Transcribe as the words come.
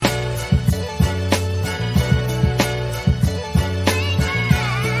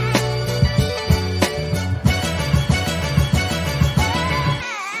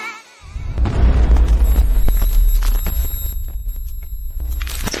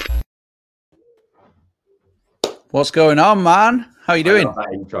What's going on, man? How you I doing? love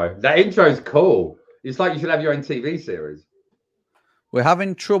that intro. That intro is cool. It's like you should have your own TV series. We're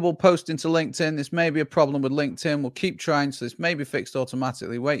having trouble posting to LinkedIn. This may be a problem with LinkedIn. We'll keep trying, so this may be fixed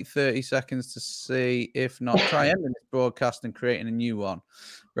automatically. Wait 30 seconds to see. If not, try ending this broadcast and creating a new one.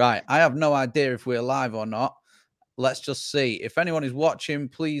 Right. I have no idea if we're live or not. Let's just see. If anyone is watching,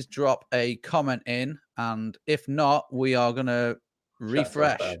 please drop a comment in. And if not, we are going to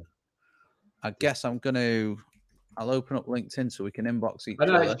refresh. I guess I'll open up LinkedIn so we can inbox each I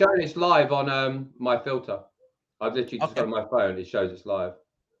know other. it's showing it's live on my filter. I've literally just got on my phone. It shows it's live.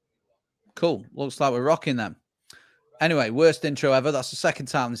 Cool. Looks like we're rocking them. Anyway, worst intro ever. That's the second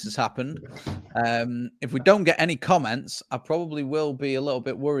time this has happened. If we don't get any comments, I probably will be a little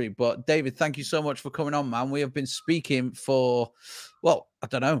bit worried. But David, thank you so much for coming on, man. We have been speaking for, well, I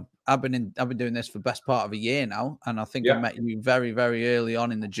don't know. I've been doing this for the best part of a year now, and I think I met you very, very early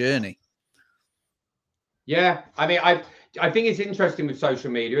on in the journey. Yeah, I mean, I think it's interesting with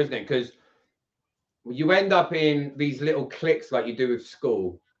social media, isn't it? Because you end up in these little cliques like you do with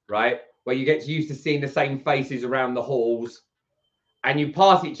school, right? Where you get used to seeing the same faces around the halls, and you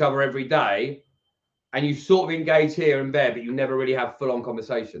pass each other every day, and you sort of engage here and there, but you never really have full-on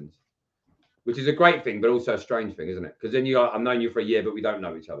conversations, which is a great thing, but also a strange thing, isn't it? Because then I've known you for a year, but we don't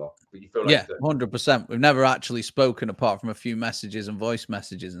know each other. But you feel like 100%. We've never actually spoken apart from a few messages and voice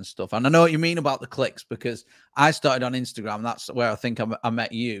messages and stuff. And I know what you mean about the clicks, because I started on Instagram. That's where I think I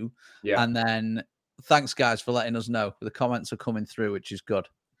met you. Yeah. And then thanks, guys, for letting us know. The comments are coming through, which is good.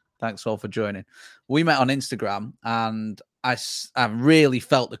 Thanks all for joining. We met on Instagram, and I really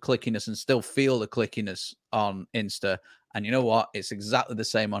felt the clickiness and still feel the clickiness on Insta. And you know what? It's exactly the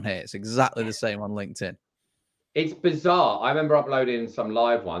same on here. It's exactly the same on LinkedIn. It's bizarre. I remember uploading some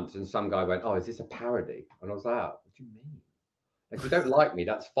live once, and some guy went, "Oh, is this a parody?" And I was like, "What do you mean? Like, if you don't like me,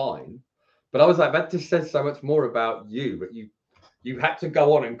 that's fine." But I was like, that just says so much more about you. But you had to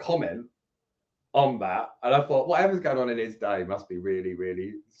go on and comment on that, and I thought, whatever's going on in his day must be really,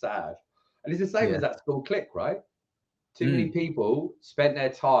 really sad. And it's the same as that school clique, right? Too many people spent their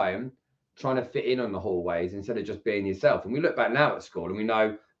time trying to fit in on the hallways instead of just being yourself. And we look back now at school, and we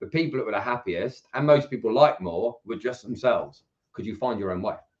know the people that were the happiest and most people liked more were just themselves, because you find your own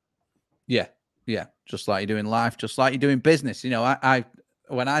way. Yeah. Just like you're doing life, just like you're doing business. You know, I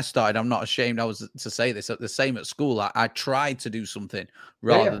when I started, I'm not ashamed to say this. The same at school. I tried to do something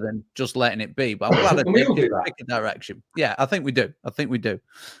rather than just letting it be. But I'm glad I did pick a direction. Yeah, I think we do.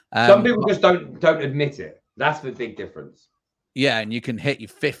 Some people just don't admit it. That's the big difference. Yeah, and you can hit your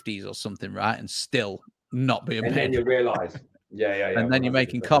 50s or something, right, and still not be a and then you realize. Yeah. And then 100%. You're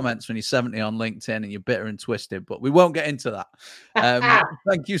making comments when you're 70 on LinkedIn and you're bitter and twisted, but we won't get into that.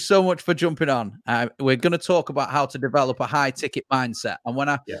 Thank you so much for jumping on. We're going to talk about how to develop a high ticket mindset. And when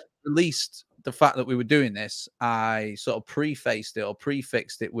I released the fact that we were doing this, I sort of prefaced it or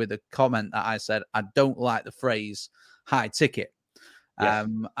prefixed it with a comment that I said, I don't like the phrase high ticket.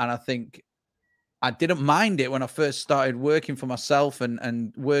 And I think I didn't mind it when I first started working for myself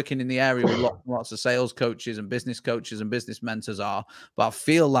and working in the area with lots of sales coaches and business mentors are. But I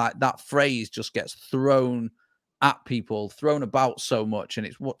feel like that phrase just gets thrown at people, thrown about so much. And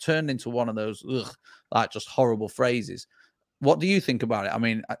it's what turned into one of those, like just horrible phrases. What do you think about it? I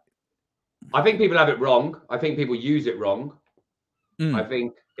mean, I think people have it wrong. I think people use it wrong. I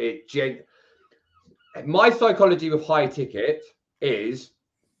think my psychology with high ticket is,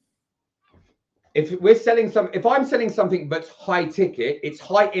 if I'm selling something that's high ticket, it's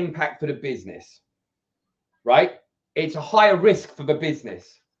high impact for the business, right? It's a higher risk for the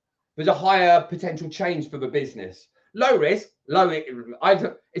business. There's a higher potential change for the business. Low risk,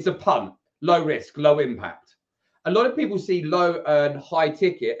 it's a punt. Low risk, low impact. A lot of people see low and high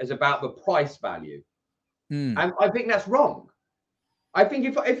ticket as about the price value. And I think that's wrong. I think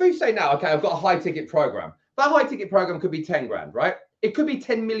if we say now, okay, I've got a high ticket program, that high ticket program could be 10 grand, right? It could be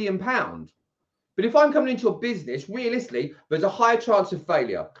 10 million pounds. But if I'm coming into a business, realistically, there's a higher chance of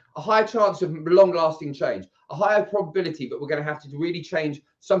failure, a higher chance of long-lasting change, a higher probability that we're going to have to really change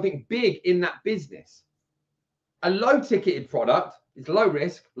something big in that business. A low-ticketed product is low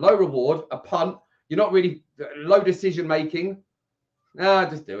risk, low reward, a punt. You're not really low decision-making.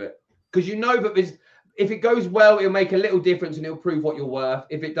 Just do it. Because you know that if it goes well, it'll make a little difference and it'll prove what you're worth.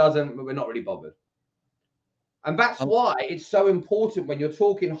 If it doesn't, we're not really bothered. And that's why it's so important when you're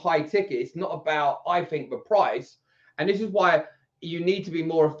talking high ticket. It's not about, I think, the price. And this is why you need to be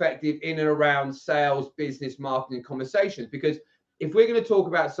more effective in and around sales, business, marketing conversations. Because if we're going to talk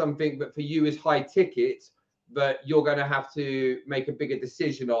about something that for you is high ticket, that you're going to have to make a bigger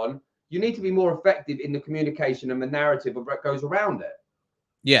decision on, you need to be more effective in the communication and the narrative of what goes around it.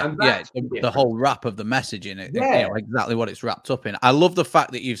 Yeah, And yeah, that's the the whole difference. wrap of the message in it, Yeah. exactly what it's wrapped up in. I love the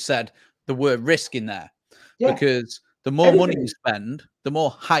fact that you've said the word risk in there, Yeah. because the more money Everything you is. spend, the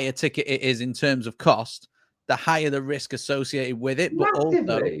more higher ticket it is in terms of cost, the higher the risk associated with it, but also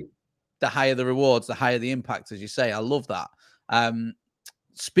Massively. the higher the rewards, the higher the impact, as you say. I love that.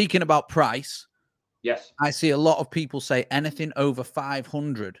 Speaking about price, Yes. I see a lot of people say anything over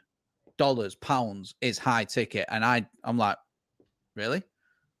 $500, pounds is high ticket, and I'm like, really?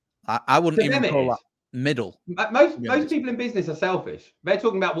 I wouldn't To them even it call that is. middle, to be Most honest. people in business are selfish. They're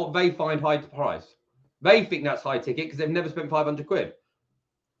talking about what they find high price. They think that's high ticket because they've never spent 500 quid.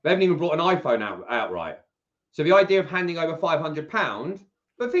 They haven't even brought an iPhone outright. So the idea of handing over £500,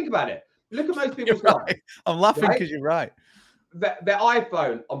 but think about it. Look at most You're people's lives, right. I'm laughing right? because you're right. Their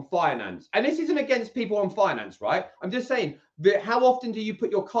iPhone on finance. And this isn't against people on finance, right? I'm just saying that how often do you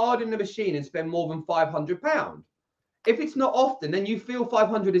put your card in the machine and spend more than £500? If it's not often, then you feel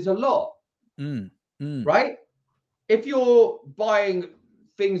 500 is a lot, right? If you're buying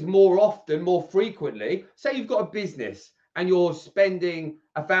things more often, more frequently, say you've got a business and you're spending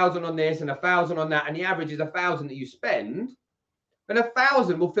 1,000 on this and 1,000 on that, and the average is 1,000 that you spend, then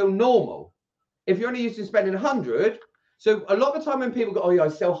 1,000 will feel normal. If you're only used to spending 100, so a lot of the time when people go, "Oh yeah, I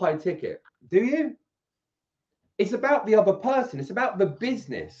sell high ticket," do you? It's about the other person. It's about the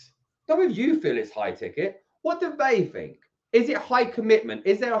business. Don't if you feel it's high ticket. What do they think? Is it high commitment?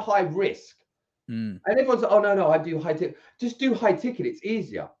 Is there a high risk? And everyone's like, "Oh no, I do high ticket. Just do high ticket. It's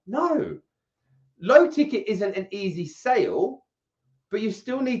easier." No, low ticket isn't an easy sale, but you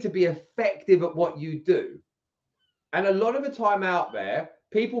still need to be effective at what you do. And a lot of the time out there,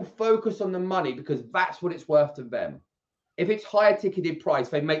 people focus on the money because that's what it's worth to them. If it's higher ticketed price,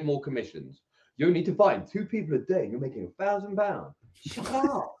 they make more commissions. You need to find 2 people a day and you're making £1,000. Shut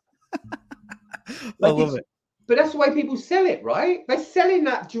up. I love it. But that's the way people sell it, right? They're selling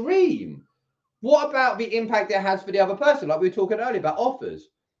that dream. What about the impact it has for the other person? Like we were talking earlier about offers.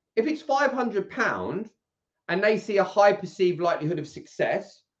 If it's £500 and they see a high perceived likelihood of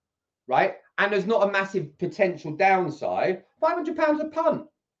success, right? And there's not a massive potential downside, £500 a punt.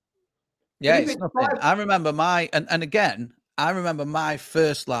 Yeah, it's nothing. I remember and again, I remember my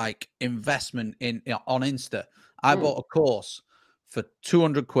first like investment in on Insta. I bought a course for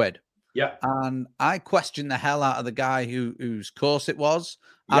 200 quid. Yeah. And I questioned the hell out of the guy whose course it was.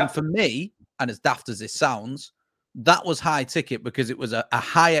 Yeah. And for me, and as daft as this sounds, that was high ticket because it was a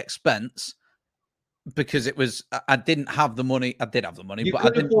high expense, because it was, I didn't have the money. I did have the money, but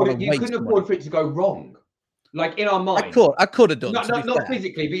I didn't want to waste. You couldn't afford for it to go wrong. Like in our mind. I could have done. Not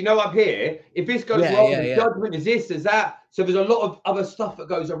physically, but you know, up here, if this goes wrong, the judgment is this, is that. So there's a lot of other stuff that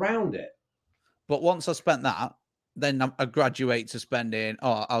goes around it. But once I spent that, then I graduate to spending,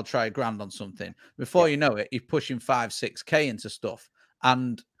 I'll try $1,000 on something. Before you know it, you're pushing 5-6K into stuff.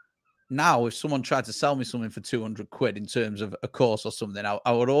 And now if someone tried to sell me something for 200 quid in terms of a course or something,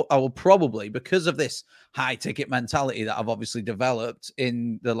 I will probably, because of this high ticket mentality that I've obviously developed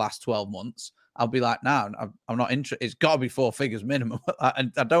in the last 12 months, I'll be like, no, I'm not interested. It's got to be 4 figures minimum.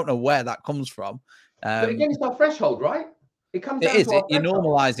 And I don't know where that comes from. But again, it's our threshold, right? It comes down to you're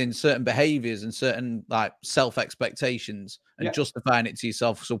normalizing certain behaviors and certain like self expectations and justifying it to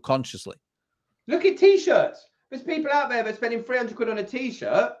yourself subconsciously. Look at t-shirts. There's people out there that are spending 300 quid on a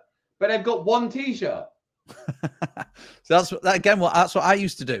t-shirt, but they've got one t-shirt. So that's what I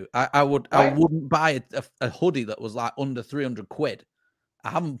used to do. I wouldn't buy a hoodie that was like under 300 quid. I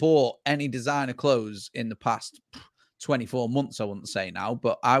haven't bought any designer clothes in the past 24 months, I wouldn't say now,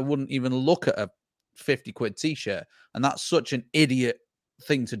 but I wouldn't even look at a 50 quid t-shirt. And that's such an idiot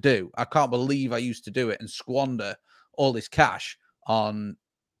thing to do. I can't believe I used to do it and squander all this cash on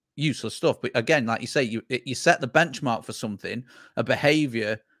useless stuff. But again, like you say, you set the benchmark for something, a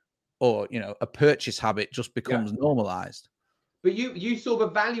behavior or, a purchase habit just becomes normalized. But you saw the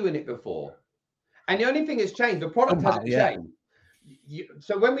value in it before. And the only thing that's changed, the product hasn't changed.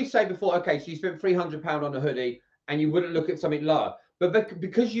 So when we say before, okay, so you spent £300 on a hoodie and you wouldn't look at something lower, but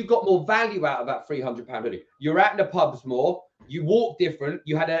because you got more value out of that £300 hoodie, you're out in the pubs more, you walk different,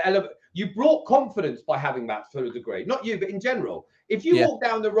 you had you brought confidence by having that to a degree. Not you, but in general. If you walk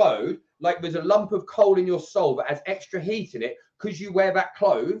down the road like there's a lump of coal in your soul that has extra heat in it because you wear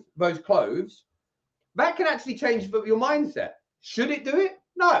those clothes, that can actually change your mindset. Should it do it?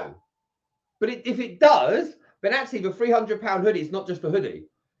 No. But if it does, then actually the £300 hoodie is not just a hoodie.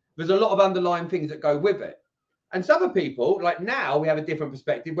 There's a lot of underlying things that go with it. And some other people, like now, we have a different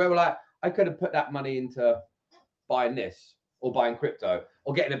perspective where we're like, I could have put that money into buying this or buying crypto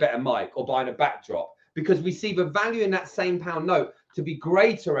or getting a better mic or buying a backdrop, because we see the value in that same pound note to be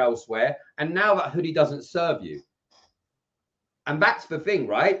greater elsewhere. And now that hoodie doesn't serve you. And that's the thing,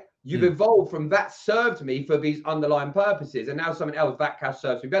 right? You've evolved from that served me for these underlying purposes. And now something else, that cash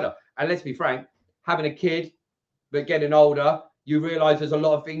serves me better. And let's be frank, having a kid, but getting older, you realize there's a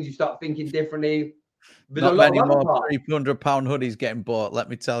lot of things you start thinking differently. There's Not a lot many of other more parts. £300 hoodies getting bought, let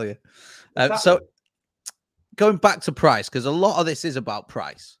me tell you. So going back to price, because a lot of this is about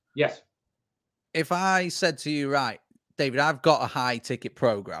price. Yes. If I said to you, right, David, I've got a high ticket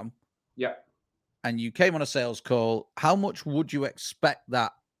program. Yeah. And you came on a sales call, how much would you expect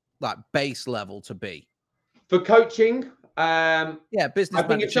that base level to be? For coaching, business. I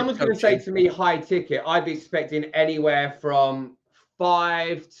think if someone's going to say to me high ticket, I'd be expecting anywhere from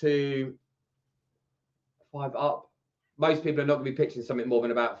 5 to 5 up. Most people are not going to be pitching something more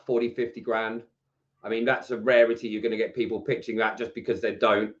than about 40, 50 grand. I mean, that's a rarity. You're going to get people pitching that just because they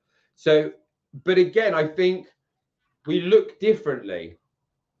don't. So, but again, I think we look differently.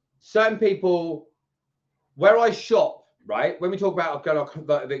 Certain people, where I shop, right? When we talk about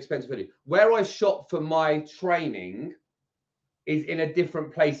the expensive hoodie, where I shop for my training is in a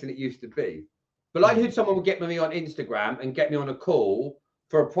different place than it used to be. But likelihood someone would get me on Instagram and get me on a call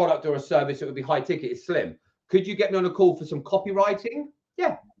for a product or a service that would be high ticket is slim. Could you get me on a call for some copywriting?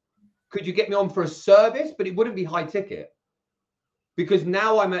 Yeah. Could you get me on for a service? But it wouldn't be high ticket. Because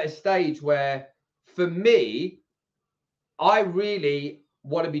now I'm at a stage where, for me, I really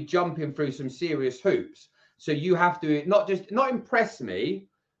want to be jumping through some serious hoops. So you have to not impress me,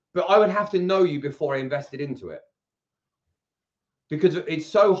 but I would have to know you before I invested into it. Because it's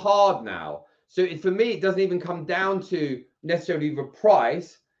so hard now. So for me, it doesn't even come down to necessarily the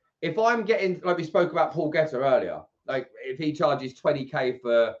price. If I'm getting, like we spoke about Paul Getter earlier, like if he charges 20K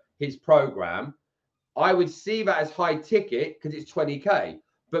for his program, I would see that as high ticket because it's 20K.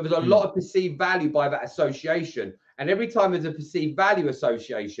 But there's a lot of perceived value by that association. And every time there's a perceived value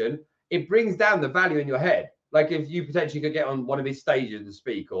association, it brings down the value in your head. Like if you potentially could get on one of his stages and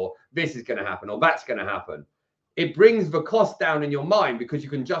speak, or this is going to happen, or that's going to happen. It brings the cost down in your mind because you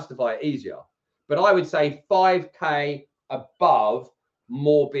can justify it easier. But I would say 5K above,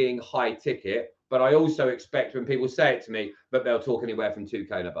 more being high ticket. But I also expect when people say it to me that they'll talk anywhere from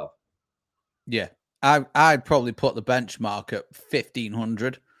 2K and above. Yeah, I'd probably put the benchmark at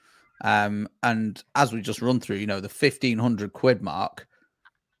 1,500. And as we just run through, the 1,500 quid mark,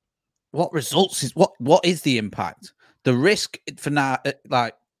 what results is what is the impact? The risk for now,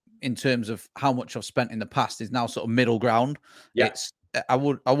 like in terms of how much I've spent in the past, is now sort of middle ground. Yeah. I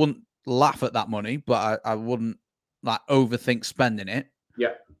wouldn't laugh at that money, but I wouldn't like overthink spending it.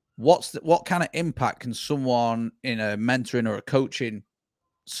 Yeah. What kind of impact can someone in a mentoring or a coaching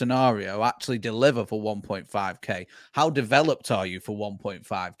scenario actually deliver for 1.5K? How developed are you for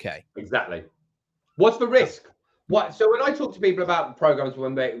 1.5K? Exactly. What's the risk? So when I talk to people about programs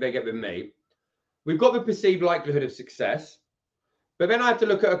when they get with me, we've got the perceived likelihood of success, but then I have to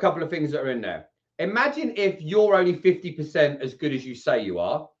look at a couple of things that are in there. Imagine if you're only 50% as good as you say you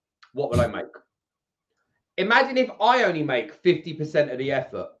are, what will I make? Imagine if I only make 50% of the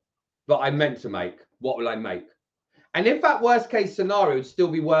effort that I meant to make, what will I make? And if that worst case scenario would still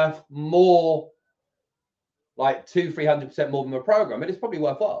be worth more, like 200-300% more than the program, it's probably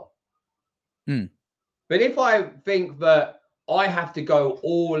worthwhile. But if I think that I have to go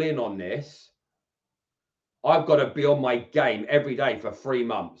all in on this, I've got to be on my game every day for 3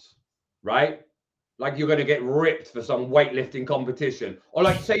 months, right? Like you're going to get ripped for some weightlifting competition. Or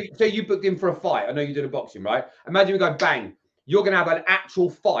like say you booked in for a fight. I know you did a boxing, right? Imagine we go bang. You're going to have an actual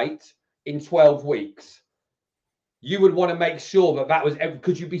fight in 12 weeks. You would want to make sure that was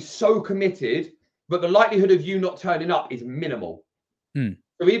because you'd be so committed, but the likelihood of you not turning up is minimal.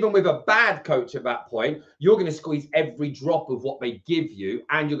 So even with a bad coach at that point, you're going to squeeze every drop of what they give you,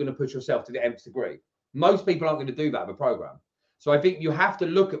 and you're going to push yourself to the nth degree. Most people aren't going to do that with a program. So I think you have to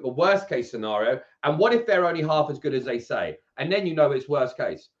look at the worst case scenario. And what if they're only half as good as they say? And then you know it's worst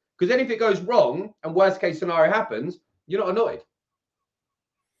case. Because then if it goes wrong and worst case scenario happens, you're not annoyed.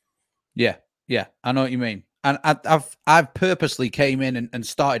 Yeah, I know what you mean. And I've purposely came in and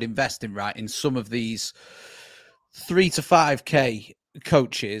started investing right in some of these 3 to 5K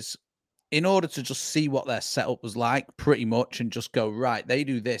coaches in order to just see what their setup was like, pretty much, and just go, right, they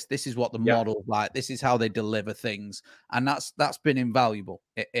do this. This is what the model's like. This is how they deliver things. And that's been invaluable.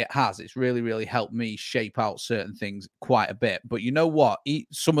 It has. It's really, really helped me shape out certain things quite a bit. But you know what?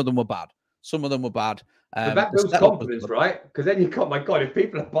 Some of them were bad. Some of them were bad. But that builds confidence, right? Because then you've got, my God, if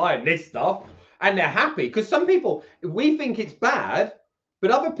people are buying this stuff and they're happy, because some people, we think it's bad,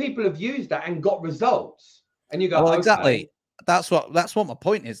 but other people have used that and got results. And you go, well, exactly. That's what my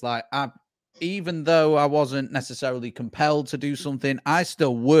point is. Like, even though I wasn't necessarily compelled to do something, I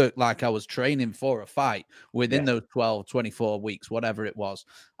still worked like I was training for a fight within those 12, 24 weeks, whatever it was.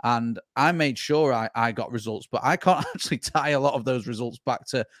 And I made sure I got results, but I can't actually tie a lot of those results back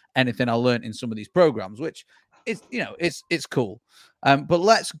to anything I learned in some of these programs, which is, it's cool. But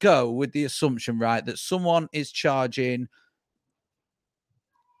let's go with the assumption, right, that someone is charging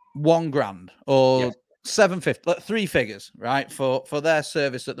 $1,000 or $750, 3 figures, right, for their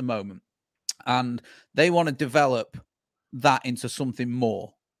service at the moment. And they want to develop that into something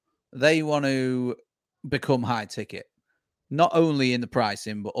more. They want to become high ticket, not only in the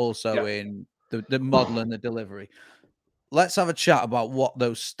pricing, but also in the model and the delivery. Let's have a chat about what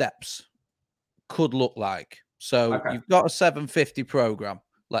those steps could look like. So you've got a 750 program,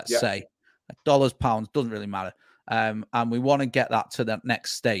 let's say, dollars, pounds, doesn't really matter. And we want to get that to the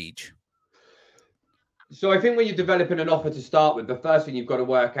next stage. So I think when you're developing an offer to start with, the first thing you've got to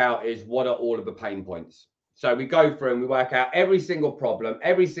work out is what are all of the pain points. So we go through and we work out every single problem,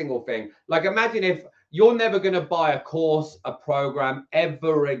 every single thing. Like imagine if you're never going to buy a course, a program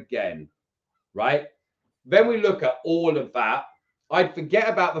ever again, right? Then we look at all of that. I'd forget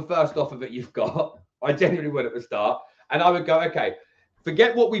about the first offer that you've got. I genuinely would at the start. And I would go, okay,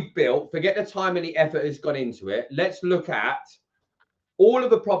 forget what we've built, forget the time and the effort has gone into it. Let's look at all of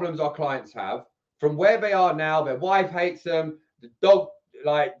the problems our clients have. From where they are now, their wife hates them, the dog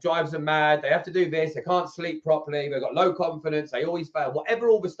drives them mad, they have to do this, they can't sleep properly, they've got low confidence, they always fail, whatever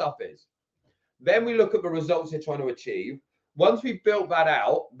all the stuff is. Then we look at the results they're trying to achieve. Once we've built that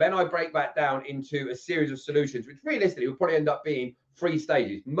out, then I break that down into a series of solutions, which realistically will probably end up being 3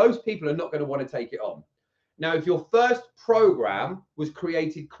 stages. Most people are not going to want to take it on. Now, if your first program was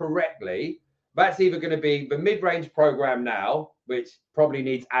created correctly, that's either going to be the mid-range program now, which probably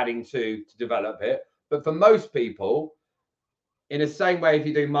needs adding to develop it. But for most people, in the same way, if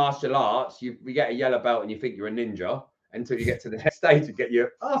you do martial arts, you get a yellow belt and you think you're a ninja until you get to the next stage and get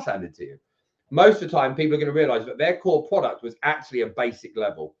your ass handed to you. Most of the time, people are going to realize that their core product was actually a basic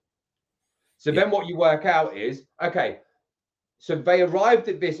level. So then what you work out is, okay, so they arrived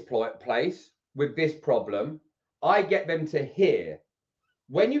at this place with this problem. I get them to here.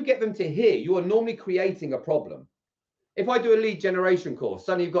 When you get them to here, you are normally creating a problem. If I do a lead generation course,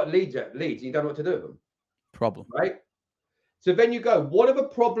 suddenly you've got leads and you don't know what to do with them. Problem. Right? So then you go, what are the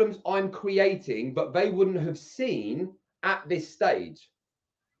problems I'm creating, but they wouldn't have seen at this stage?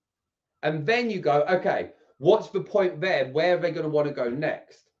 And then you go, okay, what's the point there? Where are they going to want to go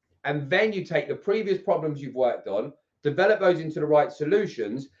next? And then you take the previous problems you've worked on, develop those into the right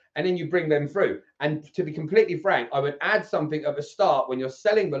solutions, and then you bring them through. And to be completely frank, I would add something at the start when you're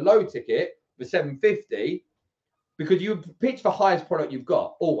selling the low ticket, the 750, because you pitch the highest product you've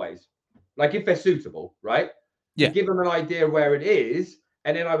got always, like if they're suitable, right? Yeah. To give them an idea where it is,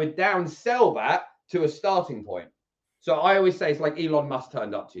 and then I would downsell that to a starting point. So I always say it's like Elon Musk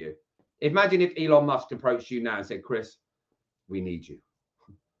turned up to you. Imagine if Elon Musk approached you now and said, Chris, we need you.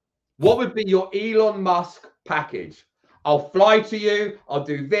 What would be your Elon Musk package? I'll fly to you. I'll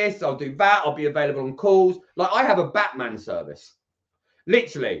do this. I'll do that. I'll be available on calls. Like I have a Batman service.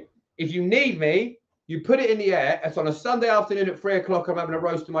 Literally, if you need me, you put it in the air. It's on a Sunday afternoon at 3 o'clock. I'm having a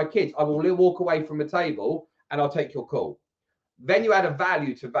roast to my kids. I will walk away from the table and I'll take your call. Then you add a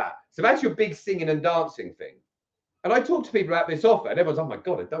value to that. So that's your big singing and dancing thing. And I talk to people about this offer and everyone's, oh my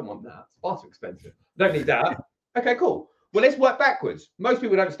God, I don't want that. It's far too expensive. Don't need that. Okay, cool. Well, let's work backwards. Most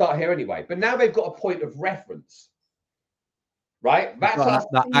people don't start here anyway, but now they've got a point of reference. Right? That's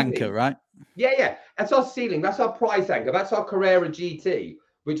that anchor, right? Yeah. That's our ceiling. That's our price anchor. That's our Carrera GT,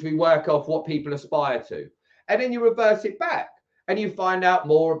 which we work off what people aspire to. And then you reverse it back and you find out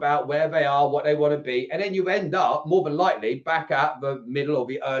more about where they are, what they want to be. And then you end up more than likely back at the middle or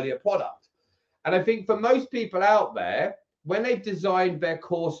the earlier product. And I think for most people out there, when they've designed their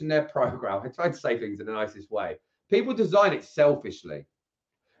course and their program, I try to say things in the nicest way, people design it selfishly.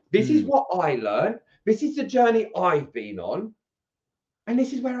 This is what I learned. This is the journey I've been on. And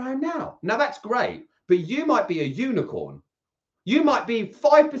this is where I am now. Now, that's great. But you might be a unicorn. You might be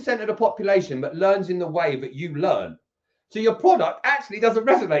 5% of the population that learns in the way that you learn. So your product actually doesn't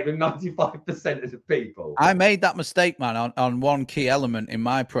resonate with 95% of the people. I made that mistake, man, on one key element in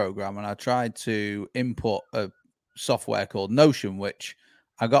my program. And I tried to import a software called Notion, which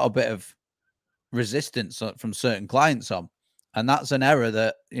I got a bit of resistance from certain clients on. And that's an error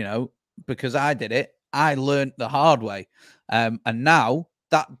that, because I did it, I learned the hard way. And now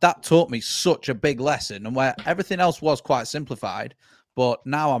that taught me such a big lesson, and where everything else was quite simplified, but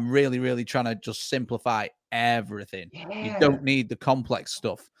now I'm really, really trying to just simplify everything. Yeah. You don't need the complex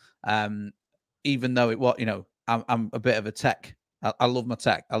stuff. Even though I'm a bit of a tech I love my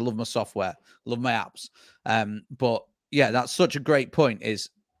tech. I love my software. Love my apps. But yeah, that's such a great point. Is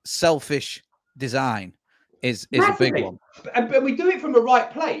selfish design is a big one. But we do it from the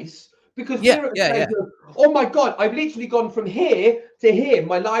right place, because Yeah, we're at the stage of, oh my God, I've literally gone from here to here.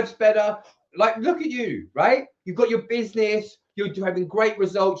 My life's better. Like, look at you, right? You've got your business. You're having great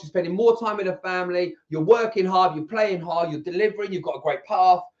results. You're spending more time with the family. You're working hard. You're playing hard. You're delivering. You've got a great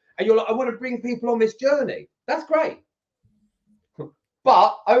path. And you're like, I want to bring people on this journey. That's great.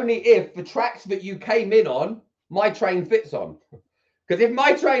 But only if the tracks that you came in on, my train fits on. Because if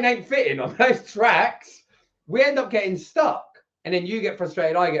my train ain't fitting on those tracks, we end up getting stuck. And then you get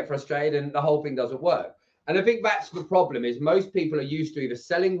frustrated, I get frustrated, and the whole thing doesn't work. And I think that's the problem, is most people are used to either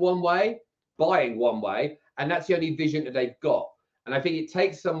selling one way, buying one way, and that's the only vision that they've got. And I think it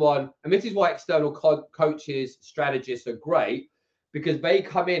takes someone, and this is why external coaches, strategists are great, because they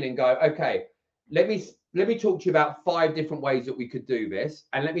come in and go, okay, let me talk to you about 5 different ways that we could do this.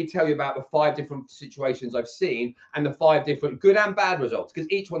 And let me tell you about the 5 different situations I've seen and the 5 different good and bad results,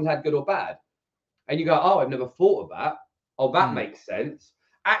 because each one's had good or bad. And you go, oh, I've never thought of that. Oh, that makes sense.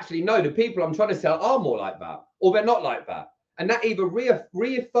 Actually, no, the people I'm trying to sell are more like that, or they're not like that. And that either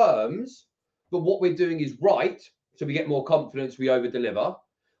reaffirms that what we're doing is right, so we get more confidence, we over deliver,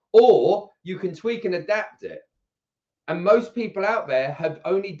 or you can tweak and adapt it. And most people out there have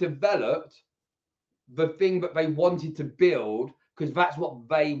only developed the thing that they wanted to build because that's what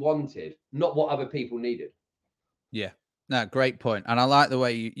they wanted, not what other people needed. Yeah. No, great point. And I like the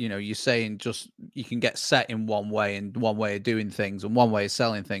way you're saying just you can get set in one way and one way of doing things and one way of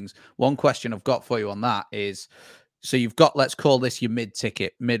selling things. One question I've got for you on that is, so you've got, let's call this your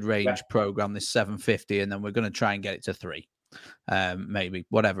mid-ticket, mid-range program, this 750, and then we're going to try and get it to 3, maybe,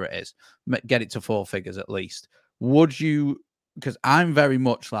 whatever it is, get it to 4 figures at least. Would you, because I'm very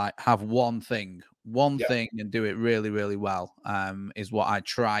much like have one thing and do it really, really well, is what I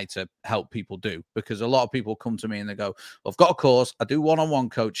try to help people do. Because a lot of people come to me and they go, I've got a course, I do one-on-one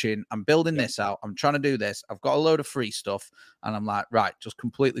coaching, I'm building this out, I'm trying to do this, I've got a load of free stuff, and I'm like, right, just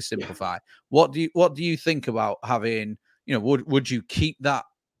completely simplify. What do you think about having, would you keep that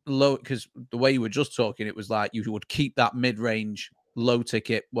low? Because the way you were just talking, it was like you would keep that mid-range, low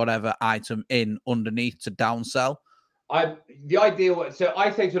ticket, whatever item in underneath to downsell. The ideal, so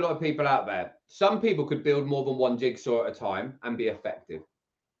I say to a lot of people out there, some people could build more than one jigsaw at a time and be effective.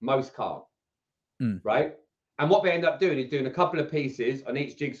 Most can't, right? And what they end up doing is doing a couple of pieces on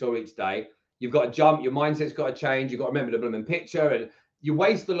each jigsaw each day. You've got to jump, your mindset's got to change, you've got to remember the blooming picture, and you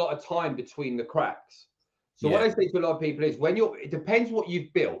waste a lot of time between the cracks. So what I say to a lot of people is, it depends what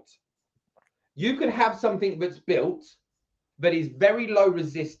you've built. You can have something that's built that is very low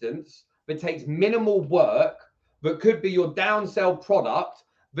resistance, but takes minimal work, but could be your downsell product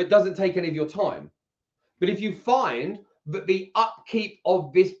that doesn't take any of your time. But if you find that the upkeep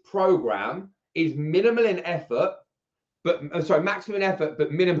of this program is minimal in effort, maximum in effort,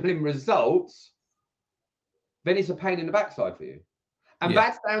 but minimal in results, then it's a pain in the backside for you. And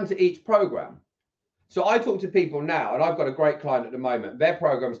that's down to each program. So I talk to people now, and I've got a great client at the moment. Their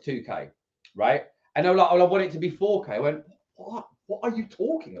program's 2K, right? And they're like, oh, I want it to be 4K. I went, what are you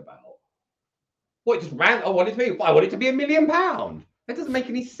talking about? What, just ran? I want it to be £1 million. That doesn't make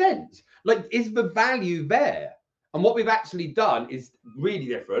any sense. Like, is the value there? And what we've actually done is really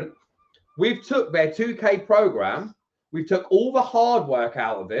different. We've took their 2K program, we've took all the hard work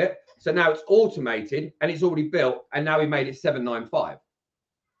out of it. So now it's automated and it's already built. And now we made it 795.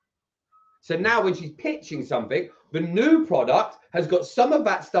 So now when she's pitching something, the new product has got some of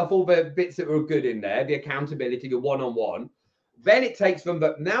that stuff, all the bits that were good in there, the accountability, the one-on-one. Then it takes them,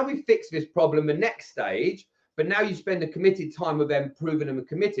 but now we fix this problem, the next stage, but now you spend a committed time with them, proving them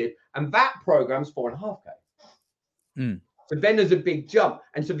committed, and that program's 4.5K. So then there's a big jump.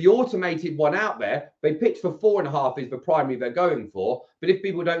 And so the automated one out there, they pitch for 4.5 is the primary they're going for. But if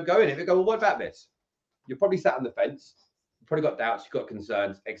people don't go in it, they go, well, what about this? You're probably sat on the fence. You've probably got doubts, you've got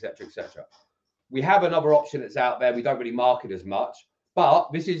concerns, etc., etc. We have another option that's out there. We don't really market as much,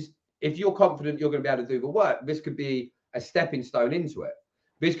 but this is, if you're confident you're going to be able to do the work, this could be a stepping stone into it.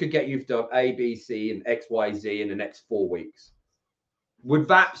 This could get you to A, B, C, and X, Y, Z in the next 4 weeks. Would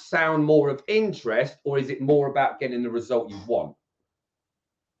that sound more of interest, or is it more about getting the result you want?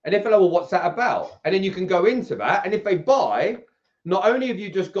 And if they're like, well, what's that about? And then you can go into that. And if they buy, not only have you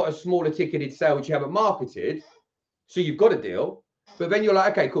just got a smaller ticketed sale, which you haven't marketed, so you've got a deal, but then you're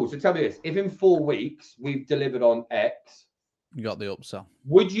like, okay, cool. So tell me this, if in 4 weeks we've delivered on X, you got the upsell.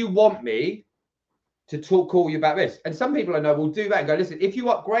 Would you want me to call you about this? And some people I know will do that and go, listen, if you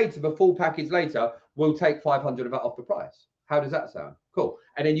upgrade to the full package later, we'll take 500 of that off the price. How does that sound? Cool.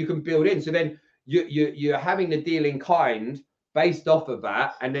 And then you can build in. So then you're having the deal in kind based off of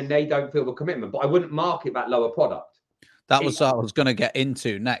that, and then they don't feel the commitment. But I wouldn't market that lower product. That was what I was going to get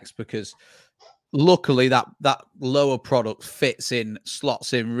into next, because luckily that lower product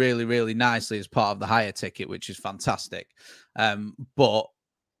slots in really, really nicely as part of the higher ticket, which is fantastic. But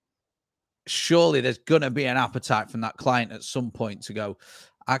surely there's going to be an appetite from that client at some point to go,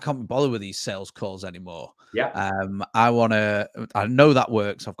 I can't be bothered with these sales calls anymore. Yeah. I know that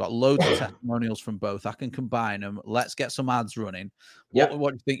works. I've got loads of testimonials from both. I can combine them. Let's get some ads running. What do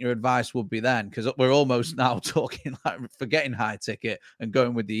you think your advice would be then? Because we're almost now talking like forgetting high ticket and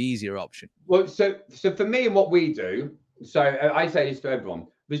going with the easier option. Well, so for me and what we do, so I say this to everyone,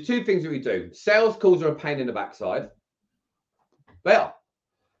 there's two things that we do. Sales calls are a pain in the backside. They are.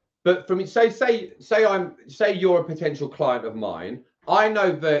 But for me, say you're a potential client of mine. I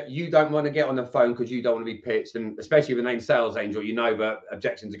know that you don't want to get on the phone because you don't want to be pitched, and especially with the name Sales Angel, you know that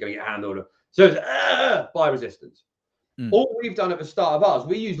objections are going to get handled. So it's buy resistance. All we've done at the start of ours,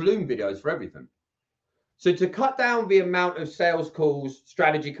 we use Loom videos for everything. So to cut down the amount of sales calls,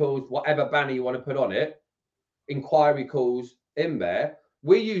 strategy calls, whatever banner you want to put on it, inquiry calls in there,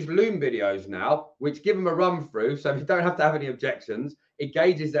 we use Loom videos now, which give them a run through. So you don't have to have any objections. It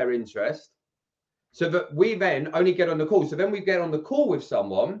gauges their interest. So that we then only get on the call. So then we get on the call with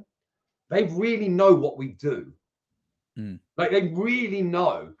someone, they really know what we do. Like they really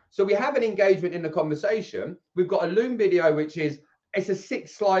know. So we have an engagement in the conversation. We've got a Loom video, it's a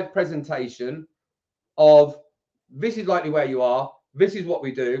 6-slide presentation of this is likely where you are. This is what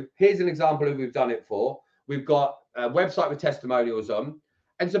we do. Here's an example of who we've done it for. We've got a website with testimonials on.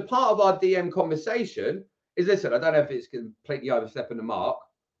 And so part of our DM conversation is, listen, I don't know if it's completely overstepping the mark.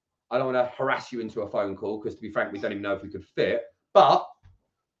 I don't want to harass you into a phone call because, to be frank, we don't even know if we could fit. But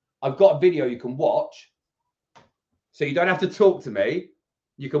I've got a video you can watch. So you don't have to talk to me.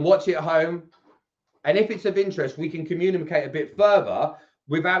 You can watch it at home. And if it's of interest, we can communicate a bit further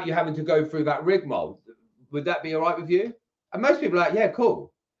without you having to go through that rigmarole. Would that be all right with you? And most people are like, yeah,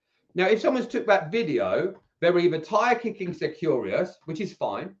 cool. Now, if someone's took that video, they're either tire kicking, they're curious, which is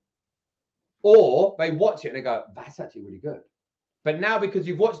fine, or they watch it and they go, that's actually really good. But now, because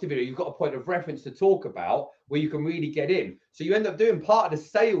you've watched the video, you've got a point of reference to talk about where you can really get in. So you end up doing part of the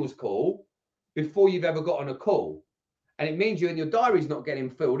sales call before you've ever got on a call. And it means you and your diary's not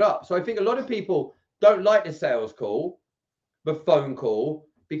getting filled up. So I think a lot of people don't like the sales call, the phone call,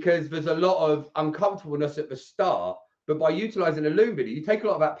 because there's a lot of uncomfortableness at the start. But by utilizing a Loom video, you take a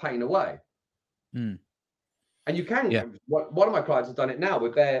lot of that pain away. And you can. One of my clients has done it now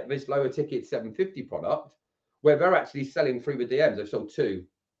with this lower ticket 750 product, where they're actually selling through the DMs. They've sold 2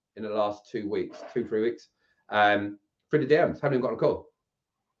 in the last 3 weeks, through the DMs. Haven't even got a call.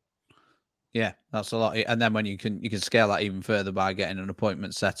 Yeah, that's a lot. And then when you can scale that even further by getting an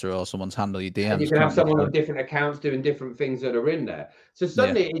appointment setter or someone's handle your DMs. And you can have someone on different accounts doing different things that are in there. So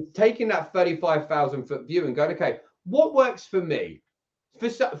suddenly it's taking that 35,000 foot view and going, okay, what works for me?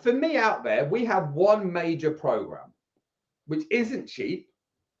 For me out there, we have one major program, which isn't cheap.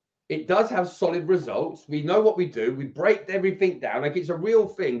 It does have solid results. We know what we do. We break everything down. Like it's a real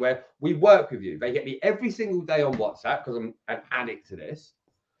thing where we work with you. They get me every single day on WhatsApp because I'm an addict to this.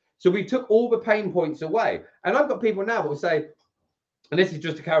 So we took all the pain points away. And I've got people now that will say, and this is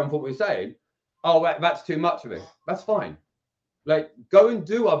just to carry on what we're saying, oh, that's too much of it. That's fine. Like go and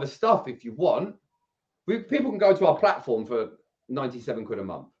do other stuff if you want. People can go to our platform for 97 quid a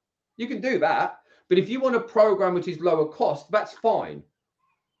month. You can do that. But if you want a program which is lower cost, that's fine.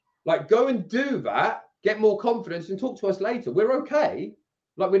 Like, go and do that, get more confidence and talk to us later. We're okay.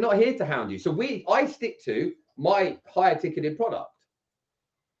 Like, we're not here to hound you. So I stick to my higher ticketed product.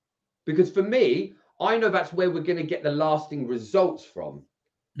 Because for me, I know that's where we're going to get the lasting results from.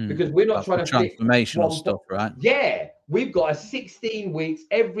 Because we're not trying to transformational stuff, right? Yeah. We've got a 16 weeks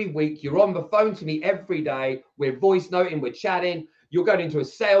every week. You're on the phone to me every day. We're voice noting, we're chatting. You're going into a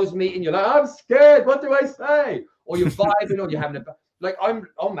sales meeting. You're like, I'm scared. What do I say? Or you're vibing or you're having a... Like I'm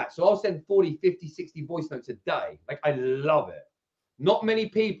on that. So I'll send 40, 50, 60 voice notes a day. Like I love it. Not many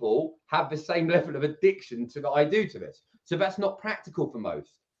people have the same level of addiction to that I do to this. So that's not practical for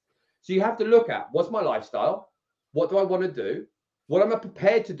most. So you have to look at what's my lifestyle? What do I want to do? What am I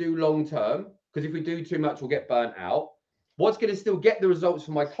prepared to do long term? Because if we do too much, we'll get burnt out. What's going to still get the results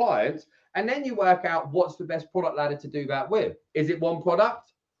for my clients? And then you work out what's the best product ladder to do that with. Is it one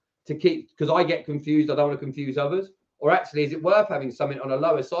product to keep? Because I get confused. I don't want to confuse others. Or actually, is it worth having something on a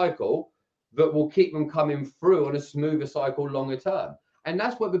lower cycle that will keep them coming through on a smoother cycle longer term? And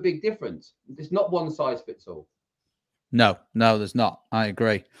that's where the big difference. It's not one size fits all. No, there's not. I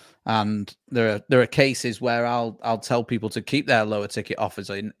agree. And there are cases where I'll tell people to keep their lower ticket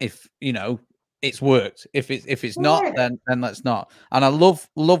offers in if, it's worked. If it's not, then let's not. And I love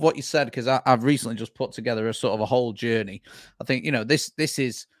what you said, because I've recently just put together a sort of a whole journey. I think, you know, this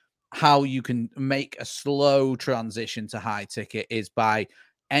is how you can make a slow transition to high ticket, is by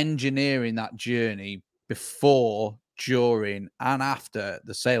engineering that journey before, during, and after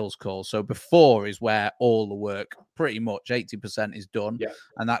the sales call. So before is where all the work, pretty much 80%, is done. Yeah.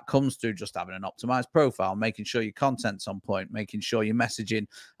 And that comes through just having an optimized profile, making sure your content's on point, making sure your messaging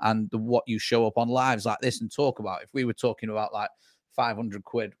and what you show up on lives like this and talk about. If we were talking about like 500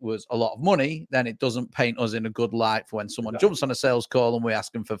 quid was a lot of money, then it doesn't paint us in a good light for when someone jumps on a sales call and we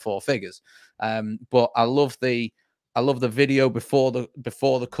ask them for 4 figures. But I love the video before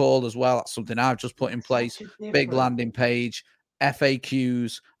the call as well. That's something I've just put in place. Big landing page,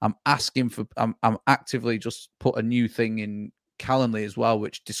 FAQs. I'm actively just put a new thing in Calendly as well,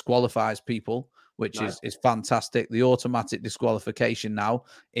 which disqualifies people, which is fantastic. The automatic disqualification now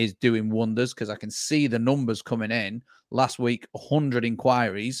is doing wonders, because I can see the numbers coming in. Last week, 100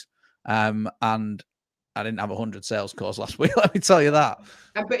 inquiries, and I didn't have 100 sales calls last week. Let me tell you that.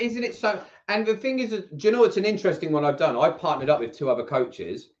 But isn't it so? And the thing is, do you know, it's an interesting one I've done. I partnered up with 2 other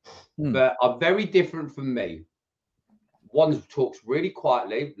coaches that are very different from me. One talks really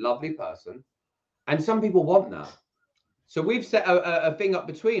quietly, lovely person, and some people want that. So we've set a thing up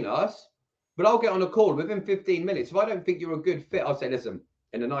between us, but I'll get on a call within 15 minutes. If I don't think you're a good fit, I'll say, listen,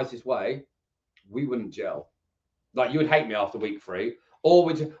 in the nicest way, we wouldn't gel. Like, you would hate me after week 3,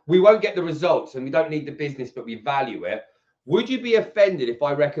 or we won't get the results, and we don't need the business, but we value it. Would you be offended if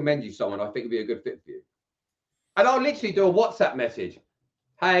I recommend you someone I think would be a good fit for you? And I'll literally do a WhatsApp message.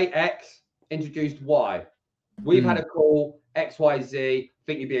 Hey, X, introduced Y. We've had a call, XYZ,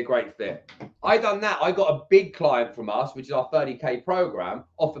 think you'd be a great fit. I done that. I got a big client from us, which is our 30K program,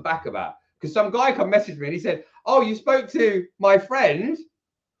 off the back of that. Because some guy come message me and he said, oh, you spoke to my friend.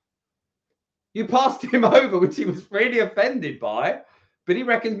 You passed him over, which he was really offended by, but he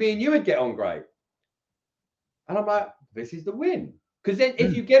reckons me and you would get on great. And I'm like, this is the win. Because then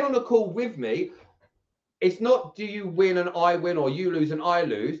if you get on a call with me, it's not do you win and I win, or you lose and I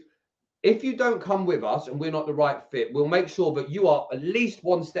lose. If you don't come with us and we're not the right fit, we'll make sure that you are at least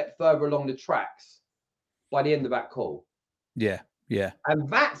one step further along the tracks by the end of that call. Yeah, yeah. And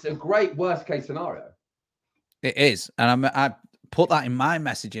that's a great worst case scenario. It is. And I put that in my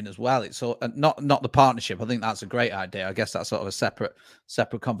messaging as well. It's so not the partnership. I think that's a great idea. I guess that's sort of a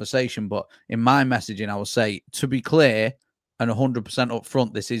separate conversation. But in my messaging, I will say, to be clear and 100%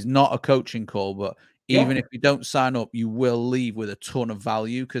 upfront, this is not a coaching call, but even if you don't sign up, you will leave with a ton of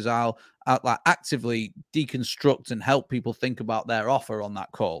value, because I'll like actively deconstruct and help people think about their offer on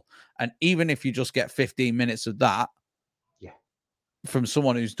that call. And even if you just get 15 minutes of that, from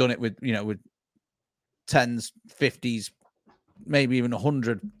someone who's done it with, you know, with 10s, 50s, maybe even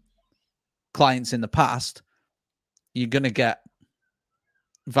 100 clients in the past, you're going to get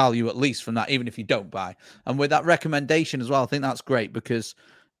value at least from that, even if you don't buy. And with that recommendation as well, I think that's great, because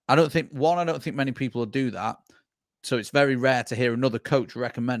I don't think many people will do that. So it's very rare to hear another coach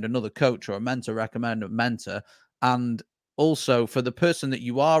recommend another coach, or a mentor recommend a mentor. And also, for the person that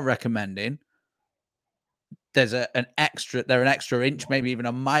you are recommending, there's an extra inch, maybe even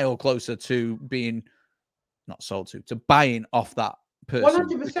a mile closer to being not sold to buying off that person.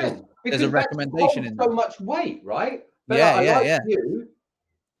 100%. There's a recommendation in so much weight, right? But yeah. You,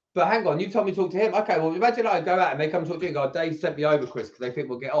 but hang on, you told me to talk to him. Okay, well, imagine I go out and they come talk to you and go, Dave sent me over, Chris, because they think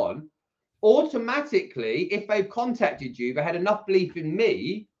we'll get on. Automatically, if they've contacted you, they had enough belief in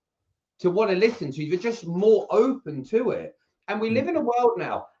me to want to listen to you. You're just more open to it. And we live in a world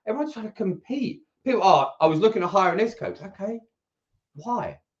now, everyone's trying to compete. People are, I was looking at hiring this coach. Okay,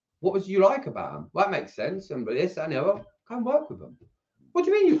 why? What was you like about him? Well, that makes sense. And this and the other, go and work with them. What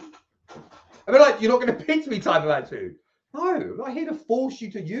do you mean I mean, like, you're not going to pitch me type of attitude. No, I'm not here to force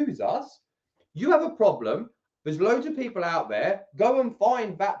you to use us. You have a problem. There's loads of people out there. Go and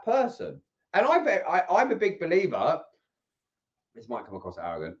find that person. And I'm a big believer, this might come across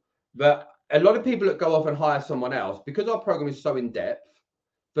arrogant, but a lot of people that go off and hire someone else, because our program is so in depth,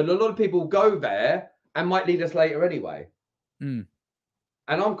 but a lot of people go there and might lead us later anyway. And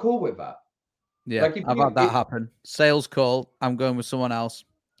I'm cool with that. Yeah, like I've had that happen. Sales call, I'm going with someone else.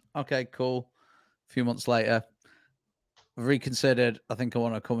 Okay, cool. A few months later, I've reconsidered. I think I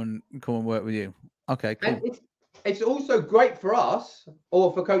want to come and work with you. Okay, cool. And it's also great for us,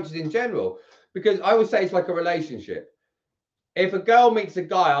 or for coaches in general, because I would say it's like a relationship. If a girl meets a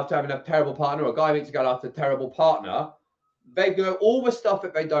guy after having a terrible partner, or a guy meets a girl after a terrible partner, they go all the stuff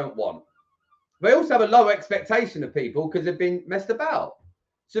that they don't want. They also have a low expectation of people because they've been messed about.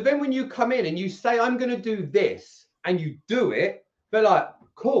 So then when you come in and you say, I'm going to do this, and you do it, they're like,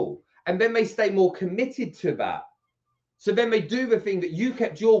 cool. And then they stay more committed to that. So then they do the thing that you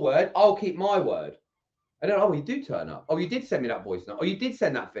kept your word, I'll keep my word. And then, oh, you do turn up. Oh, you did send me that voice note. Oh, you did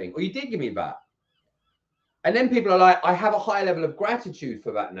send that thing. Or you did give me that. And then people are like, I have a high level of gratitude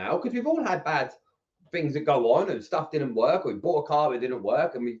for that now, because we've all had bad things that go on and stuff didn't work, or we bought a car that didn't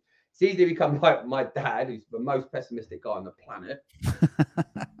work, and it's easy to become like my dad, who's the most pessimistic guy on the planet.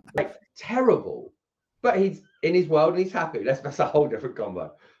 Like, terrible. But he's in his world and he's happy. That's a whole different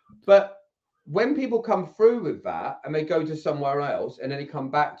combo. But when people come through with that and they go to somewhere else and then they come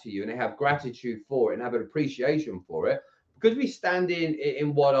back to you and they have gratitude for it and have an appreciation for it, because we stand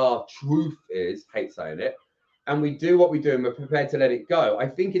in what our truth is, hate saying it, and we do what we do and we're prepared to let it go, I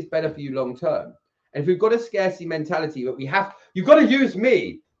think it's better for you long term. And if we've got a scarcity mentality, but you've got to use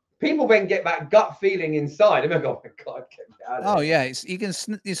me. People then get that gut feeling inside and they go, oh my God, get me out of here.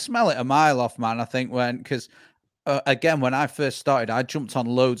 Yeah, you smell it a mile off, man. I think because again, when I first started, I jumped on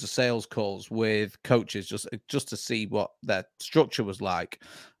loads of sales calls with coaches just to see what their structure was like,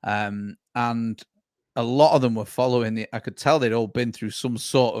 and a lot of them were following I could tell they'd all been through some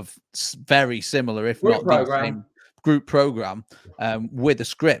sort of very similar, if not the same group program, with a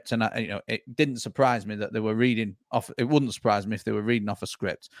script. And it didn't surprise me that they were reading off. It wouldn't surprise me if they were reading off a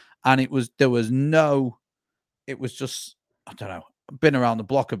script. And it was just, I don't know, been around the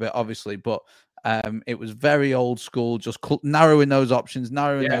block a bit, obviously, but it was very old school, just narrowing those options,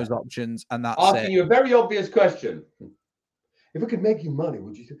 and that's asking you a very obvious question. If it could make you money,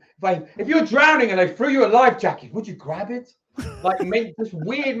 would you? If you're drowning and they threw you a life jacket, would you grab it? Like, this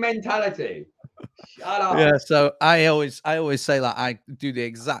weird mentality. Shut up. Yeah, so I always say that I do the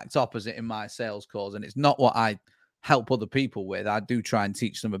exact opposite in my sales calls, and it's not what I help other people with. I do try and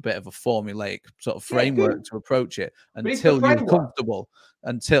teach them a bit of a formulaic sort of framework to approach it until you're comfortable,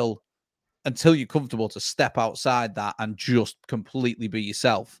 until you're comfortable to step outside that and just completely be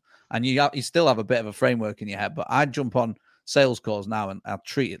yourself. And you still have a bit of a framework in your head, but I jump on sales calls now and I'll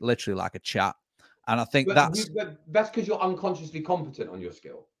treat it literally like a chat. And I think that's because you're unconsciously competent on your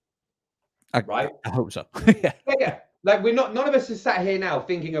skill. Right? I hope so. Yeah. Like, none of us is sat here now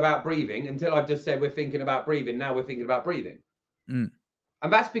thinking about breathing until I've just said we're thinking about breathing. Now we're thinking about breathing. And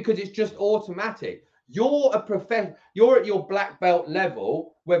that's because it's just automatic. You're you're at your black belt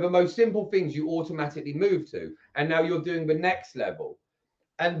level where the most simple things you automatically move to. And now you're doing the next level.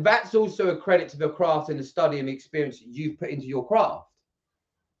 And that's also a credit to the craft and the study and the experience that you've put into your craft.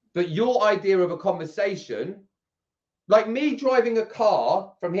 But your idea of a conversation, like me driving a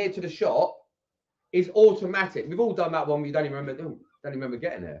car from here to the shop, is automatic. We've all done that one. We don't even remember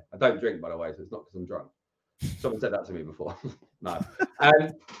getting here. I don't drink, by the way, so it's not because I'm drunk. Someone said that to me before. No.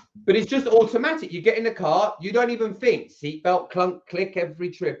 But it's just automatic. You get in the car, you don't even think seatbelt clunk, click every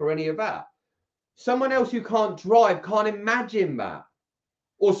trip or any of that. Someone else who can't drive can't imagine that.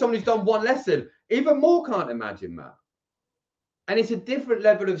 Or someone who's done one lesson, even more can't imagine that. And it's a different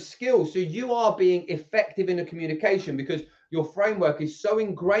level of skill. So you are being effective in the communication because your framework is so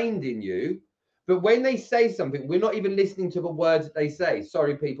ingrained in you. But when they say something, we're not even listening to the words that they say.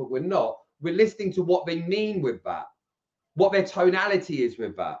 Sorry, people, we're not. We're listening to what they mean with that, what their tonality is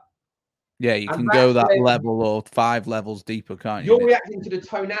with that. Yeah, you can go that level or 5 levels deeper, can't you? You're reacting to the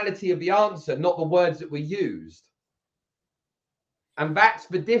tonality of the answer, not the words that were used. And that's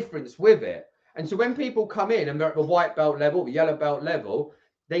the difference with it. And so when people come in and they're at the white belt level, the yellow belt level,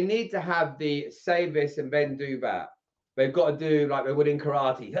 they need to have the say this and then do that. They've got to do like they would in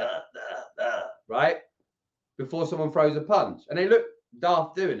karate, right? Before someone throws a punch. And they look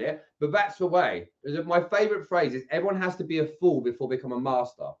daft doing it, but that's the way. My favorite phrase is everyone has to be a fool before they become a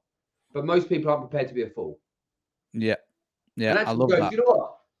master. But most people aren't prepared to be a fool. Yeah. Yeah, I love that. You know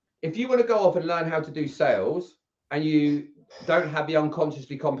what? If you want to go off and learn how to do sales and you don't have the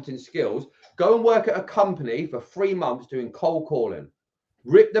unconsciously competent skills, go and work at a company for 3 months doing cold calling.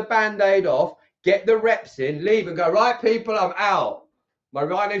 Rip the Band-Aid off, get the reps in, leave and go, right, people, I'm out. My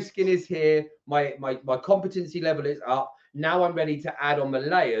rhino skin is here. My competency level is up. Now I'm ready to add on the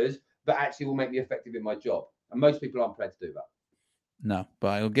layers that actually will make me effective in my job. And most people aren't prepared to do that. No, but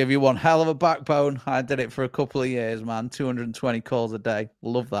I'll give you one hell of a backbone. I did it for a couple of years, man. 220 calls a day.